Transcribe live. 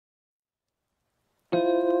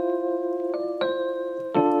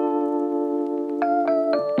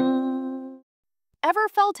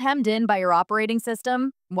felt hemmed in by your operating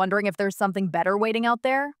system, wondering if there's something better waiting out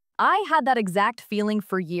there? I had that exact feeling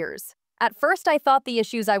for years. At first, I thought the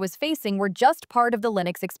issues I was facing were just part of the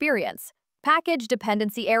Linux experience. Package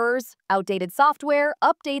dependency errors, outdated software,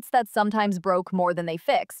 updates that sometimes broke more than they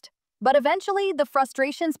fixed. But eventually, the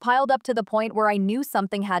frustrations piled up to the point where I knew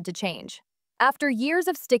something had to change. After years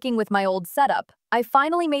of sticking with my old setup, I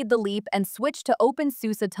finally made the leap and switched to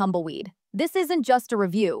openSUSE Tumbleweed. This isn't just a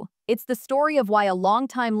review. It's the story of why a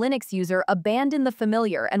longtime Linux user abandoned the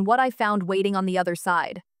familiar and what I found waiting on the other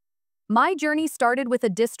side. My journey started with a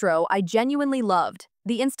distro I genuinely loved.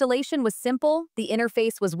 The installation was simple, the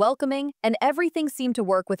interface was welcoming, and everything seemed to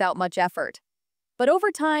work without much effort. But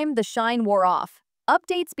over time, the shine wore off.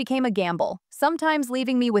 Updates became a gamble, sometimes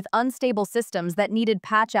leaving me with unstable systems that needed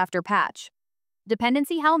patch after patch.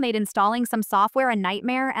 Dependency hell made installing some software a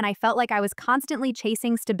nightmare, and I felt like I was constantly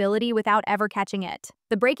chasing stability without ever catching it.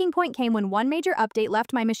 The breaking point came when one major update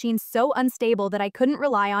left my machine so unstable that I couldn't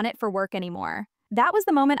rely on it for work anymore. That was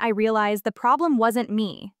the moment I realized the problem wasn't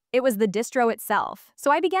me. It was the distro itself.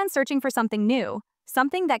 So I began searching for something new,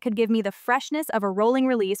 something that could give me the freshness of a rolling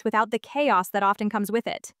release without the chaos that often comes with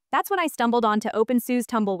it. That's when I stumbled onto openSUSE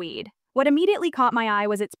Tumbleweed. What immediately caught my eye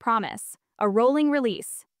was its promise: a rolling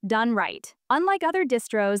release, done right. Unlike other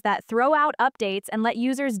distros that throw out updates and let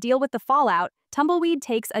users deal with the fallout, Tumbleweed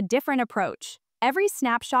takes a different approach. Every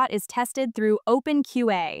snapshot is tested through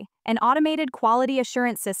openQA, an automated quality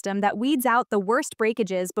assurance system that weeds out the worst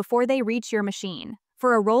breakages before they reach your machine.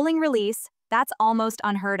 For a rolling release, that's almost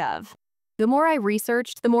unheard of. The more I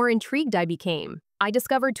researched, the more intrigued I became. I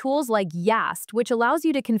discovered tools like YaST, which allows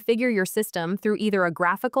you to configure your system through either a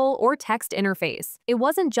graphical or text interface. It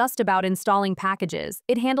wasn't just about installing packages.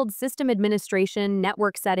 It handled system administration,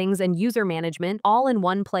 network settings, and user management all in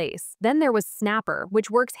one place. Then there was Snapper,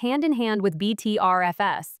 which works hand-in-hand with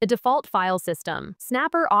Btrfs, the default file system.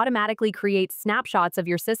 Snapper automatically creates snapshots of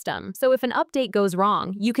your system, so if an update goes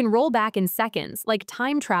wrong, you can roll back in seconds, like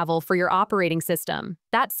time travel for your operating system.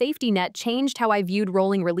 That safety net changed how I viewed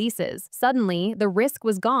rolling releases. Suddenly, the risk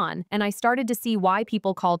was gone, and I started to see why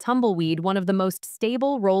people call Tumbleweed one of the most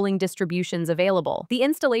stable rolling distributions available. The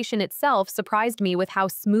installation itself surprised me with how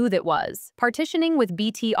smooth it was. Partitioning with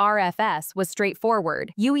Btrfs was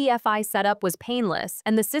straightforward, UEFI setup was painless,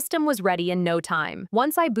 and the system was ready in no time.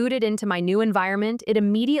 Once I booted into my new environment, it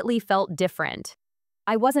immediately felt different.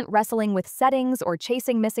 I wasn't wrestling with settings or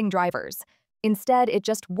chasing missing drivers. Instead, it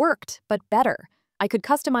just worked, but better. I could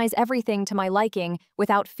customize everything to my liking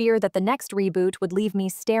without fear that the next reboot would leave me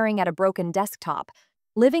staring at a broken desktop.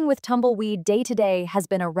 Living with Tumbleweed day to day has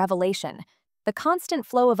been a revelation. The constant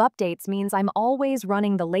flow of updates means I'm always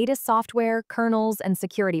running the latest software, kernels, and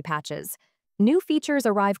security patches. New features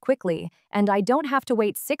arrive quickly, and I don't have to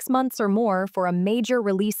wait 6 months or more for a major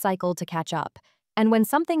release cycle to catch up. And when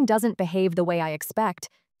something doesn't behave the way I expect,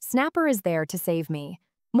 Snapper is there to save me.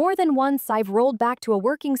 More than once, I've rolled back to a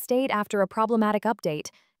working state after a problematic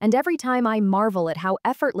update, and every time I marvel at how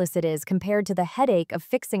effortless it is compared to the headache of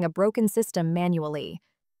fixing a broken system manually.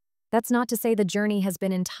 That's not to say the journey has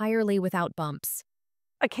been entirely without bumps.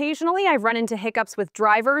 Occasionally, I've run into hiccups with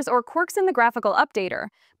drivers or quirks in the graphical updater,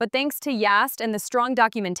 but thanks to YaST and the strong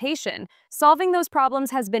documentation, solving those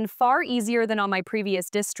problems has been far easier than on my previous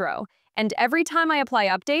distro. And every time I apply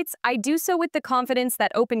updates, I do so with the confidence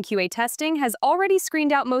that openQA testing has already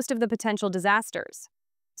screened out most of the potential disasters.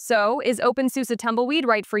 So, is openSUSE Tumbleweed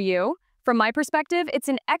right for you? From my perspective, it's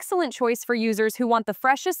an excellent choice for users who want the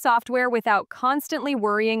freshest software without constantly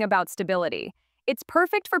worrying about stability. It's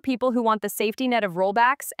perfect for people who want the safety net of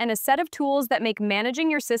rollbacks and a set of tools that make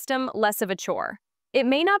managing your system less of a chore. It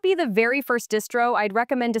may not be the very first distro I'd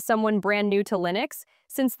recommend to someone brand new to Linux,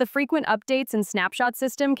 since the frequent updates and snapshot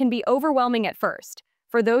system can be overwhelming at first.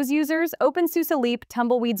 For those users, openSUSE Leap,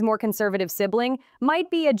 Tumbleweed's more conservative sibling, might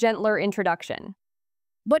be a gentler introduction.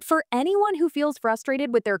 But for anyone who feels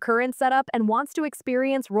frustrated with their current setup and wants to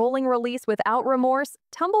experience rolling release without remorse,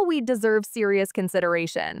 Tumbleweed deserves serious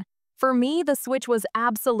consideration. For me, the switch was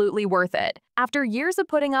absolutely worth it. After years of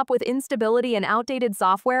putting up with instability and outdated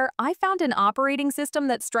software, I found an operating system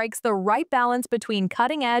that strikes the right balance between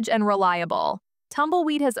cutting-edge and reliable.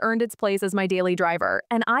 Tumbleweed has earned its place as my daily driver,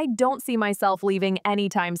 and I don't see myself leaving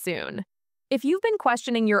anytime soon. If you've been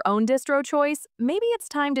questioning your own distro choice, maybe it's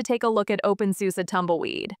time to take a look at openSUSE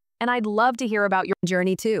Tumbleweed. And I'd love to hear about your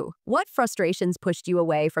journey too. What frustrations pushed you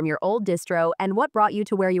away from your old distro and what brought you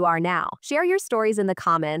to where you are now? Share your stories in the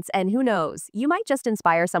comments, and who knows, you might just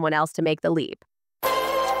inspire someone else to make the leap.